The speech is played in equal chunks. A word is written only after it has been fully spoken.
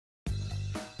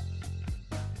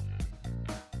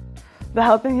The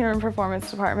Health and Human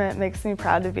Performance Department makes me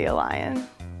proud to be a Lion.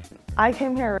 I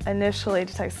came here initially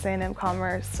to Texas A&M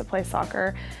Commerce to play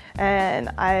soccer, and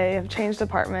I have changed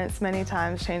departments many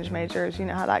times, changed majors, you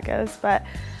know how that goes, but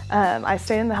I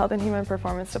stayed in the Health and Human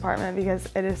Performance Department because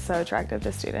it is so attractive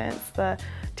to students. The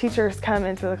teachers come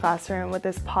into the classroom with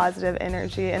this positive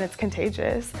energy and it's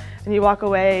contagious, and you walk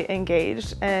away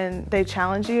engaged, and they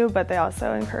challenge you, but they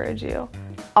also encourage you.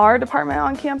 Our department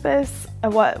on campus,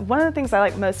 one of the things I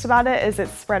like most about it is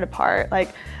it's spread apart. Like,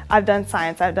 I've done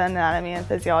science, I've done anatomy and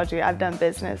physiology, I've done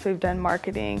business, we've done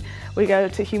marketing, we go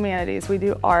to humanities, we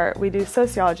do art, we do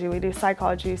sociology, we do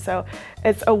psychology, so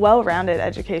it's a well-rounded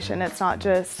education. It's not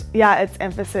just, it's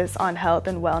emphasis on health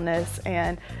and wellness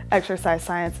and exercise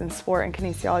science and sport and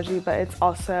kinesiology, but it's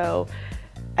also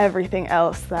everything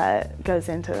else that goes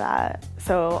into that.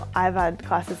 So I've had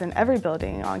classes in every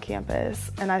building on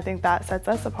campus, and I think that sets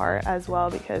us apart as well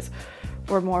because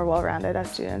we're more well-rounded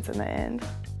as students in the end.